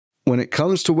When it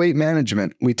comes to weight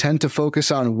management, we tend to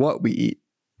focus on what we eat,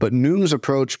 but Noom's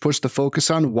approach puts the focus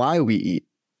on why we eat.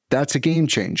 That's a game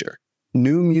changer.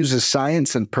 Noom uses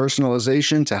science and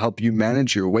personalization to help you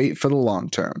manage your weight for the long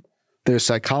term. Their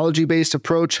psychology-based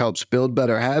approach helps build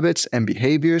better habits and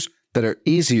behaviors that are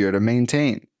easier to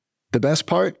maintain. The best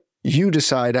part? You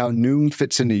decide how Noom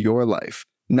fits into your life,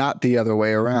 not the other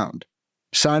way around.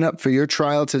 Sign up for your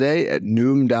trial today at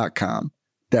Noom.com.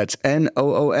 That's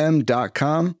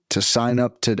Noom.com to sign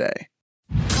up today.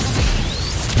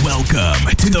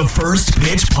 Welcome to the First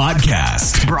Pitch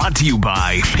Podcast, brought to you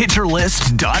by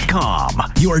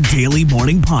PitcherList.com, your daily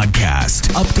morning podcast,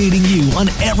 updating you on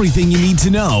everything you need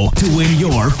to know to win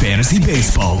your fantasy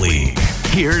baseball league.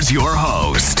 Here's your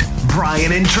host,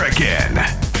 Brian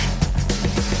Intrikin.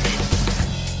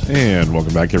 And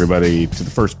welcome back, everybody, to the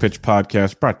First Pitch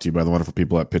Podcast, brought to you by the wonderful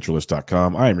people at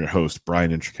PitcherList.com. I am your host,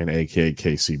 Brian Intrikin, a.k.a.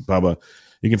 KC Bubba.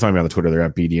 You can find me on the Twitter there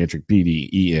at BDentric,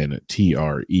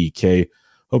 BDENTREK.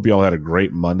 Hope you all had a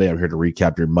great Monday. I'm here to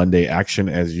recap your Monday action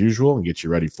as usual and get you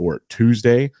ready for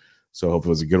Tuesday. So hope it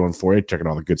was a good one for you. Checking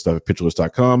all the good stuff at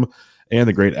PitcherList.com and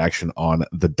the great action on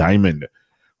the diamond.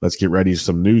 Let's get ready.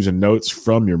 Some news and notes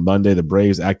from your Monday. The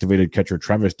Braves activated catcher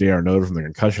Travis d'Arnaud from the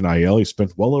concussion IL. He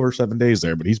spent well over 7 days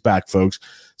there, but he's back, folks,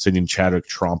 sending Chadwick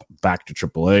Tromp back to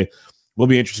AAA. Will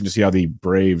be interesting to see how the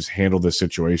Braves handle this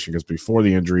situation, because before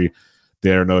the injury,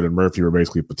 d'Arnaud and Murphy were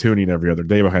basically platooning every other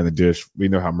day behind the dish. We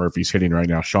know how Murphy's hitting right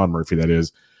now, Sean Murphy, that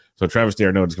is. So Travis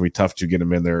d'Arnaud, it's going to be tough to get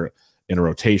him in there in a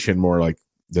rotation, more like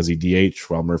does he DH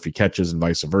while Murphy catches and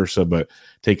vice versa, but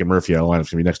taking Murphy out of the lineup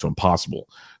is going to be next to impossible.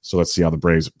 So let's see how the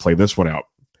Braves play this one out.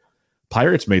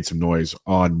 Pirates made some noise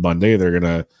on Monday. They're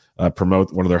going to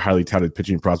promote one of their highly touted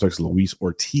pitching prospects, Luis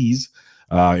Ortiz,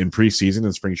 in preseason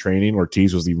and spring training.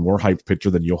 Ortiz was the more hyped pitcher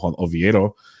than Johan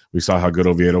Oviedo. We saw how good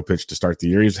Oviedo pitched to start the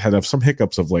year. He's had some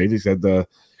hiccups of late. He's had the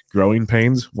growing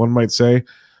pains, one might say.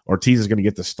 Ortiz is going to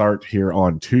get the start here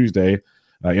on Tuesday.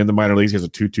 In the minor leagues, he has a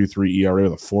 2.23 ERA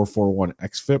with a 4.41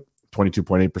 xFIP,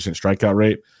 22.8% strikeout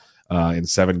rate. In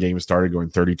 7 games started, going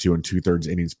 32 2/3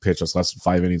 innings pitched. That's less than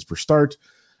 5 innings per start.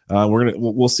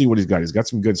 We'll see what he's got. He's got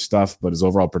some good stuff, but his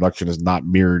overall production has not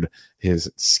mirrored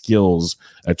his skills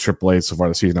at AAA so far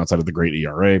this season outside of the great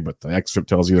ERA. But the xFIP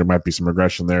tells you there might be some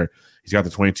regression there. He's got the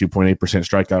 22.8%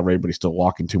 strikeout rate, but he's still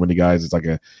walking too many guys. It's like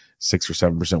a 6 or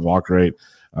 7% walk rate.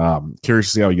 Curious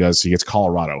to see how he does. He gets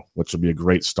Colorado, which will be a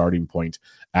great starting point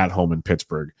at home in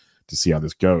Pittsburgh to see how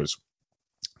this goes.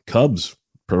 Cubs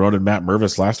promoted Matt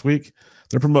Mervis last week.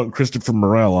 They're promoting Christopher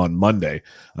Morel on Monday.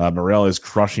 Morel is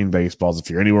crushing baseballs. If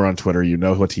you're anywhere on Twitter, you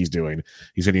know what he's doing.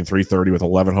 He's hitting .330 with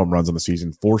 11 home runs on the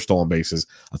season, 4 stolen bases,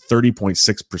 a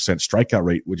 30.6% strikeout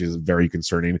rate, which is very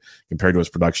concerning compared to his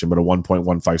production, but a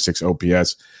 1.156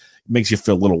 OPS. Makes you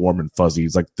feel a little warm and fuzzy.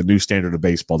 It's like the new standard of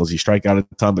baseball. Does he strike out a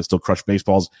ton but still crush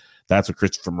baseballs? That's what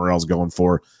Christopher Morel's going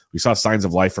for. We saw signs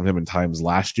of life from him in times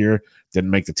last year.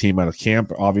 Didn't make the team out of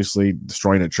camp, obviously,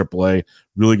 destroying at AAA.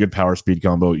 Really good power speed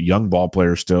combo. Young ball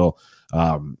player still.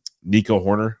 Nico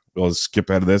Horner, we'll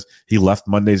skip ahead of this. He left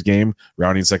Monday's game,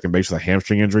 rounding second base with a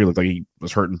hamstring injury. Looked like he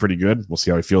was hurting pretty good. We'll see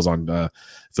how he feels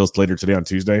later today on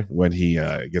Tuesday when he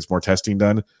gets more testing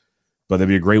done. But that'd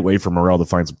be a great way for Morel to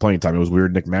find some playing time. It was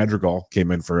weird. Nick Madrigal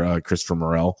came in for Christopher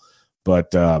Morel,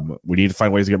 but we need to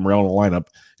find ways to get Morel in the lineup.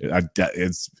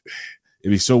 It'd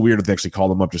be so weird if they actually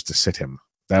called him up just to sit him.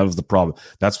 That was the problem.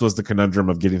 That was the conundrum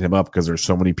of getting him up, because there's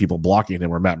so many people blocking him,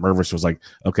 where Matt Mervis was like,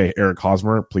 okay, Eric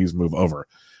Hosmer, please move over.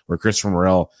 Where Christopher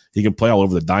Morel, he can play all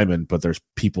over the diamond, but there's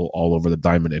people all over the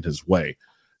diamond in his way.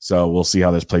 So we'll see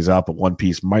how this plays out, but one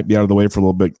piece might be out of the way for a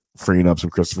little bit, freeing up some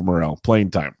Christopher Morel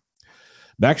playing time.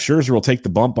 Max Scherzer will take the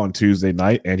bump on Tuesday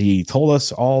night, and he told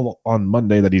us all on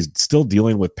Monday that he's still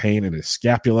dealing with pain in his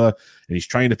scapula, and he's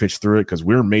trying to pitch through it because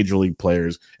we're major league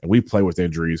players, and we play with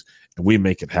injuries, and we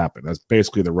make it happen. That's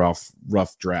basically the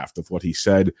rough draft of what he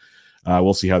said.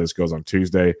 We'll see how this goes on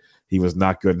Tuesday. He was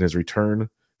not good in his return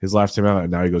his last time out,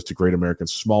 and now he goes to Great American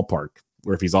Small Park,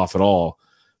 where if he's off at all,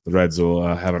 the Reds will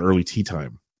have an early tee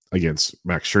time against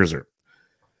Max Scherzer.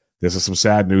 This is some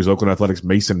sad news. Oakland Athletics'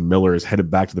 Mason Miller is headed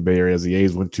back to the Bay Area as the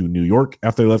A's went to New York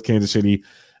after they left Kansas City.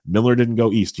 Miller didn't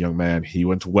go east, young man. He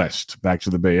went west, back to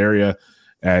the Bay Area,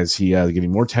 as he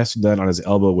getting more testing done on his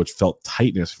elbow, which felt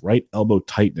tightness, right elbow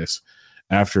tightness,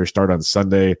 after a start on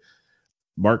Sunday.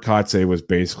 Mark Kotze was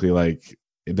basically like,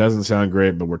 it doesn't sound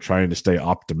great, but we're trying to stay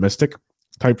optimistic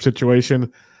type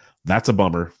situation. That's a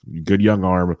bummer. Good young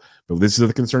arm. But this is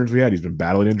the concerns we had. He's been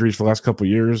battling injuries for the last couple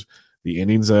of years. The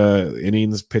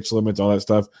innings, pitch limits, all that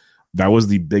stuff. That was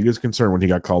the biggest concern when he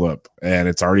got called up. And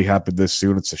it's already happened this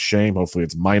soon. It's a shame. Hopefully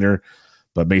it's minor.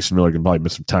 But Mason Miller can probably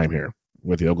miss some time here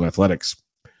with the Oakland Athletics.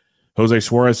 Jose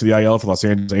Suarez to the IL for Los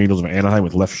Angeles Angels of Anaheim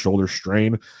with left shoulder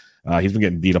strain. He's been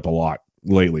getting beat up a lot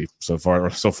lately so far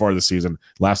this season.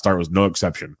 Last start was no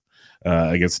exception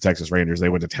against the Texas Rangers. They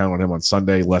went to town on him on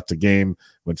Sunday, left the game,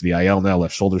 went to the IL now,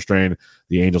 left shoulder strain.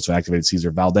 The Angels have activated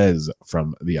Cesar Valdez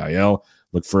from the IL.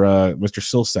 Look for Mr.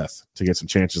 Silseth to get some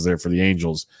chances there for the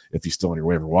Angels if he's still on your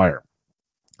waiver wire.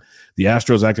 The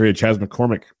Astros activated Chas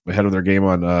McCormick ahead of their game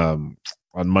on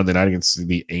Monday night against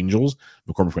the Angels.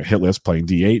 McCormick went hitless, playing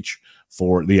DH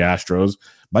for the Astros.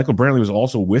 Michael Brantley was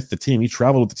also with the team. He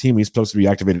traveled with the team. He's supposed to be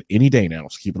activated any day now,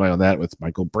 so keep an eye on that with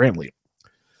Michael Brantley.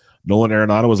 Nolan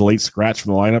Arenado was a late scratch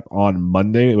from the lineup on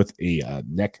Monday with a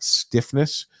neck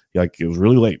stiffness. It was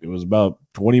really late. It was about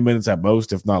 20 minutes at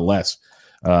most, if not less,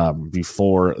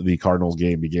 before the Cardinals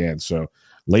game began. So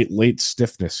late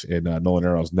stiffness in Nolan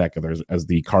Arenado's neck as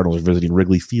the Cardinals are visiting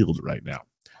Wrigley Field right now.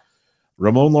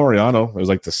 Ramon Laureano, it was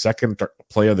like the second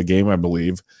play of the game, I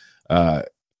believe,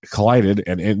 collided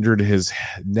and injured his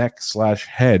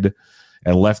neck/head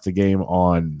and left the game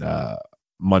on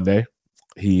Monday.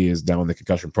 He is now in the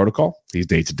concussion protocol. He's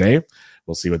day to day.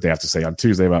 We'll see what they have to say on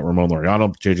Tuesday about Ramon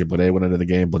Laureano. JJ Bleday went into the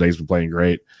game. Bleday's been playing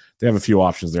great. They have a few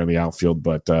options there in the outfield,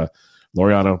 but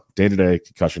Laureano, day to day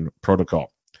concussion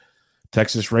protocol.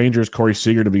 Texas Rangers, Corey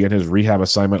Seager to begin his rehab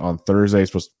assignment on Thursday. He's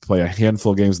supposed to play a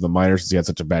handful of games in the minors since he had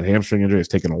such a bad hamstring injury. It's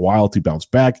taken a while to bounce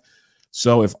back.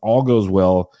 So if all goes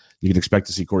well, you can expect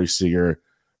to see Corey Seager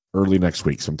early next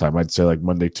week sometime. I'd say like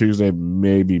Monday, Tuesday,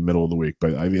 maybe middle of the week.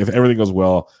 But if everything goes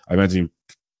well, I imagine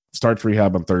he starts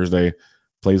rehab on Thursday,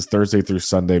 plays Thursday through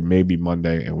Sunday, maybe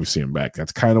Monday, and we see him back.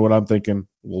 That's kind of what I'm thinking.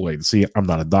 We'll wait and see. I'm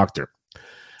not a doctor.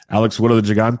 Alex Wood of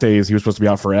the Gigantes, he was supposed to be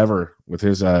out forever with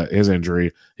his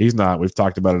injury. He's not. We've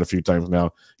talked about it a few times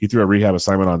now. He threw a rehab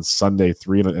assignment on Sunday,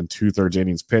 3 2/3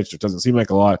 innings pitched. It doesn't seem like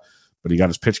a lot, but he got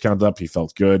his pitch count up. He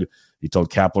felt good. He told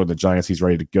Kapler and the Giants he's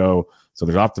ready to go. So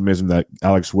there's optimism that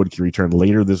Alex Wood can return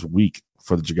later this week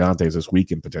for the Gigantes this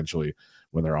weekend potentially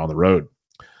when they're on the road.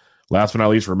 Last but not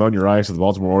least, Ramon Urias of the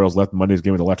Baltimore Orioles left Monday's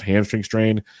game with a left hamstring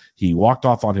strain. He walked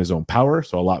off on his own power,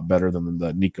 so a lot better than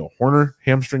the Nico Horner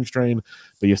hamstring strain,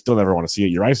 but you still never want to see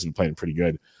it. Urias has been playing pretty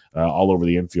good all over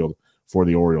the infield for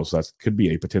the Orioles, so that could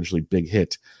be a potentially big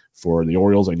hit for the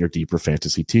Orioles and your deeper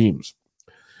fantasy teams.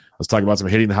 Let's talk about some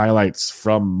hitting highlights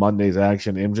from Monday's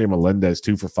action. MJ Melendez,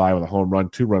 2 for 5 with a home run,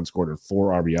 2 runs scored, and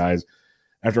 4 RBIs.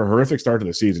 After a horrific start to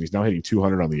the season, he's now hitting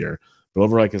 200 on the year. But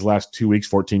over like his last 2 weeks,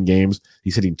 14 games,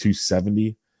 he's hitting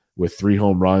 270 with 3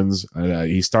 home runs.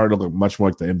 He started to look much more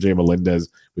like the MJ Melendez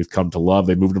we've come to love.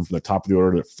 They moved him from the top of the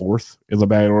order to 4th in the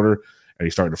batting order, and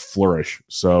he's starting to flourish.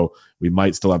 So we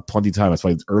might still have plenty of time. That's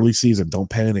why it's early season. Don't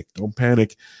panic.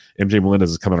 MJ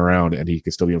Melendez is coming around, and he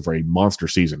can still be in for a monster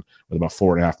season with about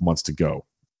 4.5 months to go.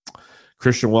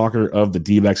 Christian Walker of the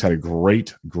D-backs had a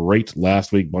great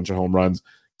last week, bunch of home runs.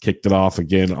 Kicked it off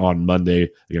again on Monday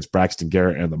against Braxton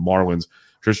Garrett and the Marlins.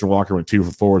 Christian Walker went 2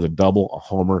 for 4 with a double, a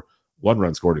homer, 1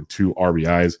 run scored, and 2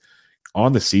 RBIs.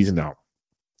 On the season now,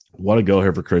 what a go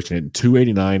here for Christian. Hitting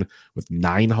 289 with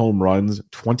 9 home runs,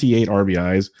 28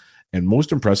 RBIs, and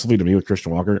most impressively to me with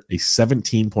Christian Walker, a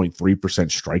 17.3%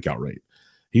 strikeout rate.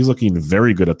 He's looking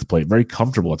very good at the plate, very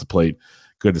comfortable at the plate.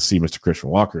 Good to see Mr. Christian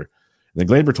Walker. And then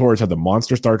Gleyber Torres had the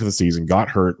monster start to the season, got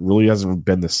hurt, really hasn't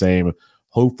been the same.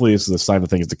 Hopefully, this is a sign of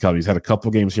things to come. He's had a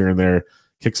couple games here and there.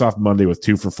 Kicks off Monday with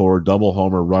 2 for 4, double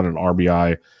homer, run, and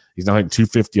RBI. He's now hitting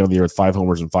 250 on the year with 5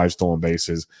 homers and 5 stolen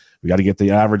bases. We got to get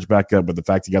the average back up, but the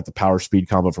fact he got the power speed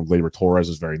combo from Gleyber Torres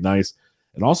is very nice.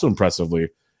 And also impressively,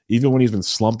 even when he's been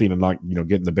slumping and not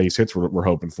getting the base hits we're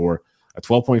hoping for, a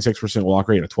 12.6% walk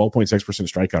rate and a 12.6%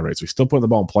 strikeout rate. So he's still putting the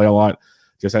ball in play a lot.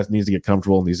 Just needs to get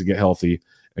comfortable, needs to get healthy,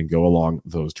 and go along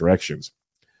those directions.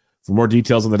 For more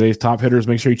details on the day's top hitters,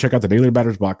 make sure you check out the Daily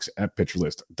Batters Box at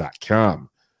PitcherList.com.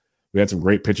 We had some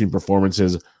great pitching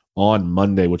performances on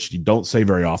Monday, which you don't say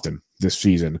very often this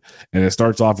season. And it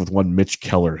starts off with one Mitch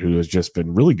Keller, who has just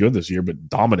been really good this year, but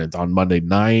dominant on Monday.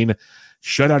 9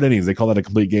 shutout innings. They call that a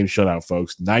complete game shutout,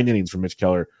 folks. 9 innings for Mitch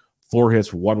Keller, 4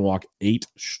 hits, 1 walk, 8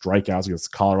 strikeouts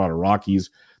against the Colorado Rockies.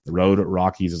 The road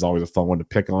Rockies is always a fun one to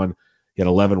pick on. He had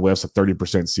 11 whiffs, a 30%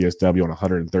 CSW on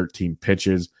 113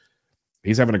 pitches.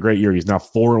 He's having a great year. He's now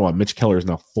 4-1. Mitch Keller is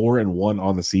now 4-1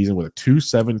 on the season with a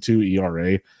 2.72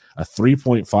 ERA, a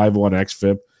 3.51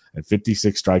 xFIP, and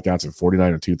 56 strikeouts and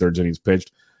 49 2/3 innings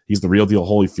pitched. He's the real deal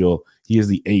Holyfield. He is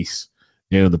the ace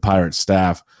in the Pirates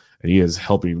staff, and he is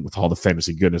helping with all the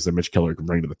fantasy goodness that Mitch Keller can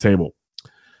bring to the table.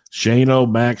 Shane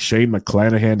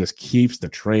McClanahan just keeps the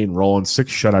train rolling.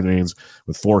 6 shutout innings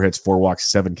with 4 hits, 4 walks,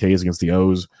 7 Ks against the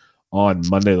O's. On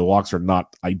Monday, the walks are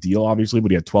not ideal, obviously,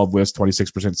 but he had 12 whiffs,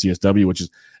 26% CSW, which is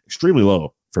extremely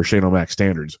low for Shane O'Mac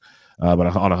standards, but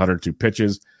on 102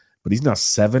 pitches. but he's now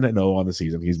 7-0 on the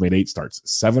season. He's made 8 starts,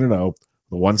 7-0,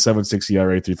 the 1.76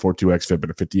 ERA, 3.42 xFIP,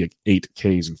 and a 58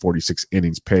 Ks and 46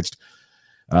 innings pitched.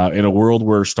 In a world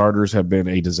where starters have been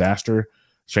a disaster,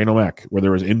 Shane O'Mac, where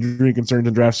there was injury concerns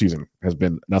in draft season, has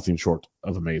been nothing short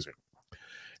of amazing.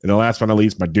 And the last but not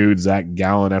least, my dude, Zach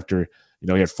Gallen, after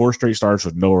he had 4 straight starts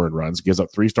with no earned runs, gives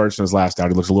up 3 starts in his last out.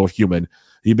 He looks a little human.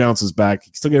 He bounces back.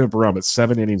 He still gave up a run, but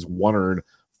 7 innings, 1 earned,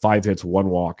 5 hits, 1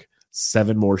 walk,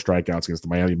 7 more strikeouts against the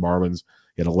Miami Marlins.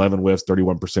 He had 11 whiffs,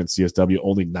 31% CSW,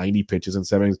 only 90 pitches in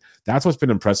 7 innings. That's what's been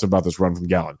impressive about this run from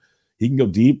Gallen. He can go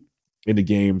deep into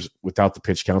games without the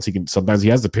pitch counts. Sometimes he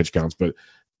has the pitch counts, but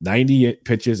 90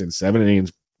 pitches in 7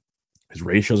 innings. His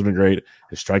ratios have been great.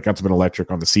 His strikeouts have been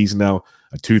electric on the season now.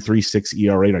 A 2.36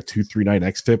 ERA and a 2.39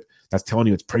 xFIP. That's telling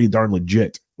you it's pretty darn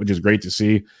legit, which is great to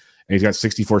see. And he's got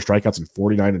 64 strikeouts and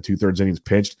 49 2/3 innings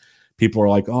pitched. People are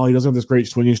like, oh, he doesn't have this great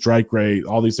swinging strike rate.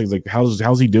 All these things. Like,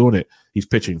 how's he doing it? He's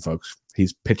pitching, folks.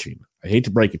 He's pitching. I hate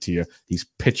to break it to you. He's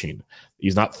pitching.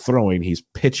 He's not throwing. He's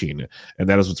pitching. And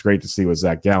that is what's great to see with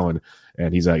Zach Gallen.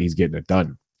 And he's getting it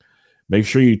done. Make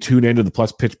sure you tune into the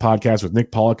Plus Pitch podcast with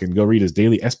Nick Pollock and go read his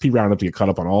daily SP Roundup to get caught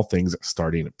up on all things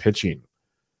starting pitching.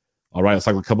 All right, let's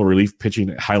talk a couple of relief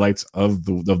pitching highlights of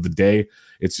the day.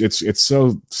 It's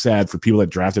so sad for people that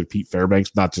drafted Pete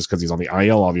Fairbanks, not just because he's on the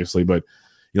IL, obviously, but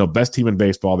best team in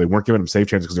baseball. They weren't giving him save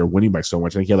chances because they were winning by so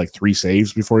much. I think he had like 3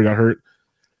 saves before he got hurt.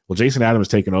 Well, Jason Adams has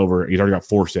taken over. He's already got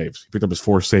 4 saves. He picked up his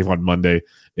 4th save on Monday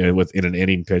in an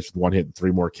inning pitch with 1 hit and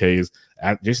 3 more Ks.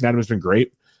 Jason Adams has been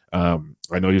great.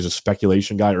 I know he was a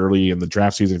speculation guy early in the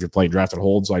draft season. If you're playing draft and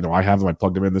holds, I know I have him. I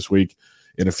plugged him in this week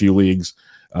in a few leagues.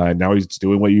 Now he's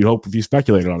doing what you hope if you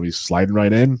speculated on him. He's sliding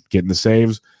right in, getting the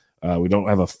saves. We don't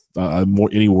have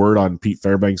any word on Pete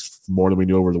Fairbanks more than we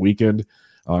knew over the weekend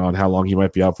on how long he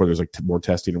might be out for. There's like more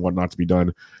testing and whatnot to be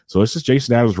done. So it's just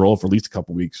Jason Adams' role for at least a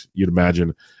couple weeks, you'd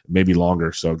imagine, maybe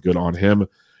longer. So good on him.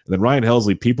 And then Ryan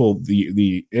Helsley,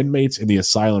 the inmates in the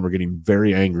asylum are getting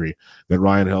very angry that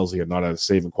Ryan Helsley had not had a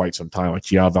save in quite some time. Like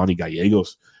Giovanni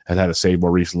Gallegos had a save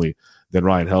more recently than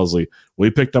Ryan Helsley. Well,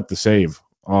 he picked up the save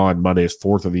on Monday, his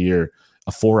 4th of the year,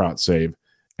 a 4-out save,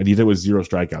 and he did it with 0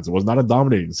 strikeouts. It was not a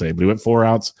dominating save, but he went 4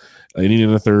 outs, an inning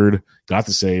in the 3rd, got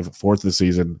the save, 4th of the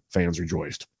season. Fans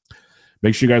rejoiced.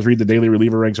 Make sure you guys read the Daily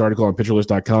Reliever Ranks article on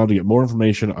PitcherList.com to get more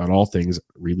information on all things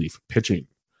relief pitching.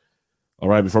 All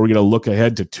right, before we get a look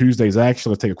ahead to Tuesday's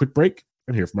action, let's take a quick break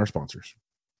and hear from our sponsors.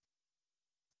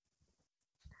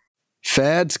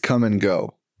 Fads come and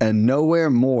go, and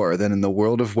nowhere more than in the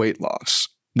world of weight loss.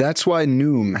 That's why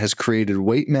Noom has created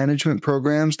weight management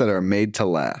programs that are made to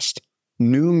last.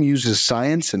 Noom uses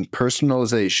science and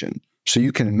personalization so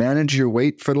you can manage your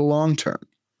weight for the long term.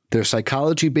 Their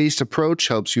psychology-based approach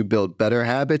helps you build better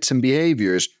habits and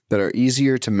behaviors that are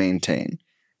easier to maintain.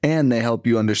 And they help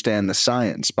you understand the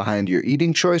science behind your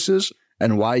eating choices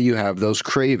and why you have those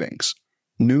cravings.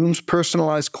 Noom's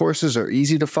personalized courses are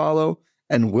easy to follow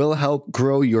and will help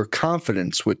grow your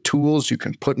confidence with tools you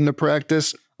can put into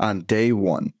practice on day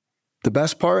 1. The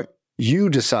best part? You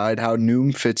decide how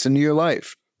Noom fits into your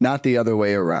life, not the other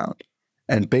way around.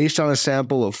 And based on a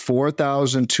sample of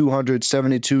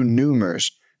 4,272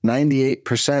 Noomers,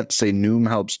 98% say Noom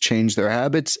helps change their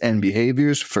habits and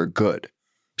behaviors for good.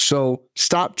 So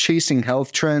stop chasing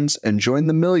health trends and join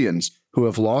the millions who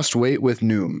have lost weight with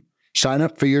Noom. Sign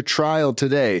up for your trial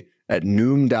today at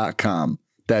Noom.com.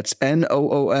 That's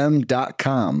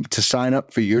Noom.com to sign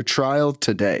up for your trial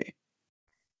today.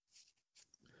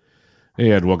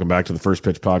 Hey, Ed, welcome back to the First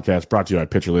Pitch Podcast, brought to you by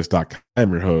PitcherList.com.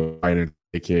 I'm your host, Ryan,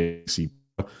 a.k.a. C.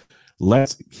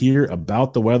 Let's hear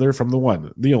about the weather from the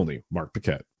one, the only, Mark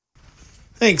Paquette.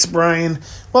 Thanks, Brian.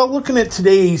 Well, looking at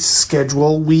today's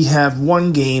schedule, we have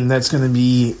one game that's going to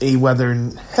be a weather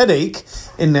headache,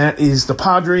 and that is the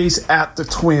Padres at the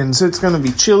Twins. It's going to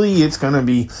be chilly. It's going to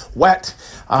be wet.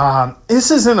 This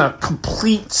isn't a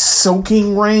complete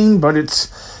soaking rain, but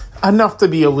it's enough to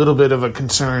be a little bit of a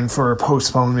concern for a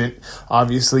postponement.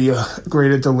 Obviously, a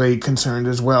greater delay concerned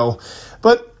as well.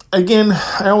 But again,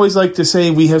 I always like to say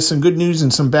we have some good news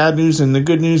and some bad news, and the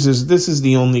good news is this is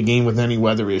the only game with any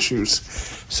weather issues.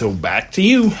 So back to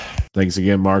you. Thanks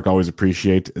again, Mark. Always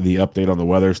appreciate the update on the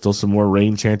weather. Still some more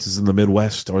rain chances in the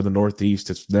Midwest or the Northeast.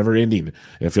 It's never ending,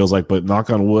 it feels like, but knock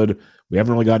on wood, we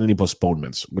haven't really gotten any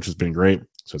postponements, which has been great.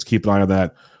 So let's keep an eye on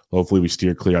that. Hopefully we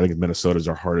steer clear. I think Minnesota is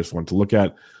our hardest one to look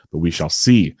at, but we shall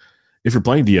see. If you're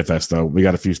playing DFS, though, we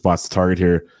got a few spots to target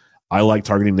here. I like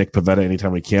targeting Nick Pivetta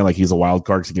anytime we can. Like, he's a wild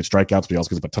card because he gets strikeouts, but he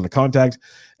also gets a ton of contact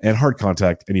and hard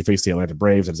contact, and he faced the Atlanta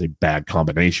Braves. That is a bad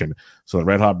combination. So the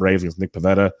Red Hot Braves against Nick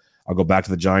Pivetta, I'll go back to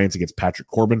the Giants against Patrick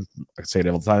Corbin. I say it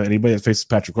all the time. Anybody that faces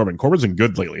Patrick Corbin, Corbin's been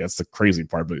good lately. That's the crazy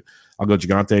part. But I'll go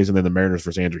Gigantes, and then the Mariners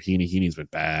versus Andrew Heaney. Heaney's been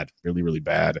bad, really, really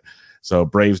bad. So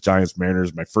Braves, Giants,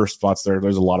 Mariners, my first spots there.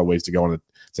 There's a lot of ways to go on it.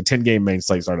 It's a 10-game main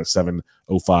slate starting at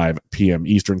 7:05 p.m.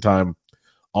 Eastern time.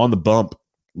 On the bump,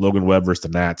 Logan Webb versus the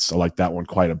Nats. I like that one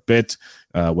quite a bit.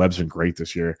 Webb's been great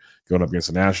this year going up against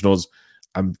the Nationals.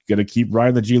 I'm going to keep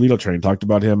riding the Giolito train. Talked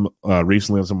about him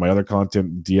recently on some of my other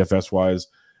content, DFS-wise.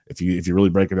 If you really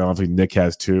break it down, I think Nick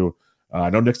has too. I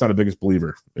know Nick's not the biggest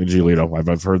believer in Giolito.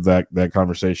 I've heard that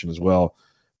conversation as well.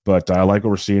 But I like what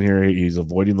we're seeing here. He's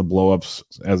avoiding the blow-ups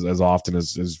as often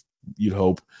as you'd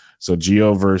hope. So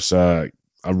Gio versus a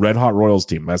red-hot Royals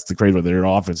team. That's the crazy. Their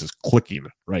offense is clicking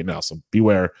right now, so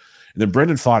beware. And then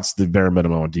Brendan Pfaadt's the bare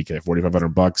minimum on DK,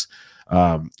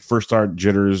 $4,500. First start,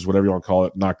 jitters, whatever you want to call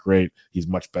it, not great. He's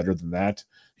much better than that.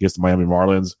 He gets the Miami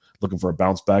Marlins, looking for a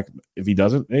bounce back. If he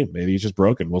doesn't, hey, maybe he's just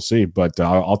broken. We'll see. But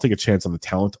I'll take a chance on the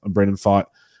talent of Brendan Pfaadt,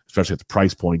 especially at the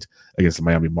price point against the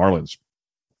Miami Marlins.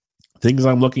 Things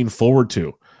I'm looking forward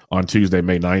to on Tuesday,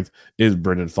 May 9th, is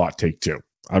Brendan Pfaadt take 2.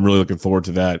 I'm really looking forward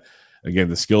to that. Again,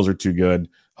 the skills are too good.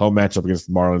 Home matchup against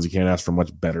the Marlins, you can't ask for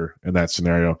much better in that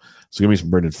scenario. So give me some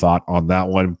Brendan Pfaadt on that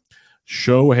one.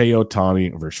 Shohei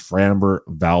Ohtani versus Framber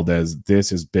Valdez.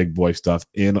 This is big boy stuff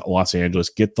in Los Angeles.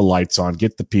 Get the lights on.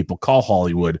 Get the people. Call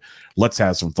Hollywood. Let's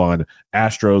have some fun.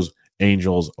 Astros,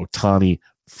 Angels, Ohtani,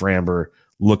 Framber.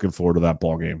 Looking forward to that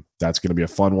ball game. That's going to be a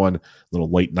fun one. A little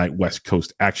late night West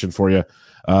Coast action for you.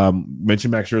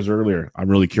 Mentioned Max Scherzer earlier. I'm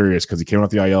really curious because he came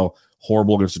off the IL,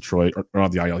 horrible against Detroit. Or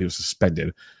not the IL, he was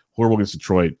suspended. Horrible against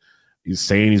Detroit. He's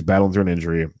saying he's battling through an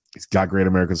injury. He's got Great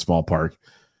American Small Park.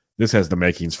 This has the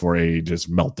makings for a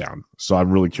just meltdown. So I'm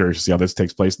really curious to see how this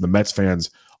takes place. The Mets fans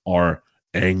are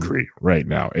angry right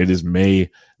now. It is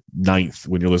May 9th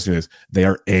when you're listening to this. They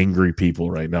are angry people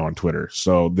right now on Twitter.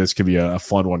 So this could be a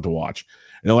fun one to watch.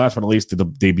 And the last but not least, the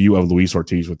debut of Luis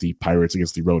Ortiz with the Pirates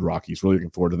against the Road Rockies. Really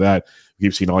looking forward to that.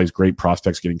 We've seen all these great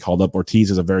prospects getting called up. Ortiz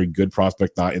is a very good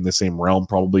prospect, not in the same realm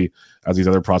probably as these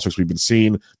other prospects we've been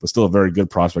seeing, but still a very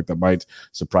good prospect that might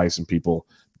surprise some people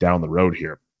down the road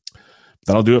here.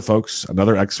 That'll do it, folks.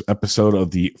 Another episode of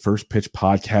the First Pitch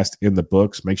podcast in the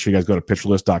books. Make sure you guys go to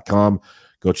pitcherlist.com.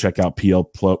 Go check out PL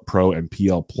Pro and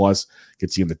PL Plus.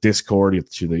 Gets you in the Discord,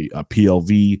 gets you the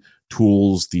PLV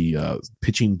tools, the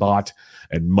pitching bot,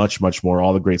 and much, much more.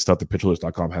 All the great stuff that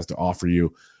pitcherlist.com has to offer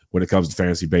you when it comes to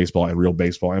fantasy baseball and real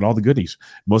baseball and all the goodies.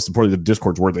 Most importantly, the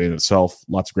Discord's worth it in itself.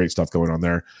 Lots of great stuff going on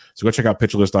there. So go check out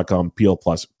pitcherlist.com, PL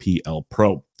Plus, PL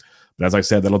Pro. But as I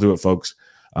said, that'll do it, folks.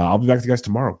 I'll be back with you guys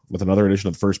tomorrow with another edition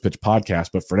of the First Pitch podcast.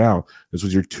 But for now, this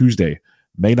was your Tuesday,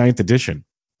 May 9th edition.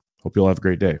 Hope you all have a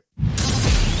great day.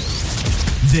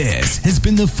 This has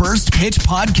been the First Pitch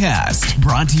Podcast,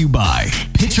 brought to you by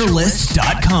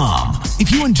PitcherList.com.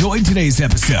 If you enjoyed today's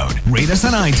episode, rate us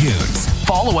on iTunes,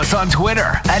 follow us on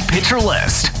Twitter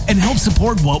 @PitcherList, and help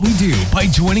support what we do by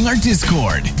joining our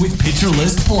Discord with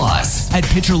PitcherList Plus at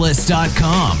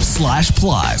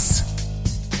PitcherList.com/plus.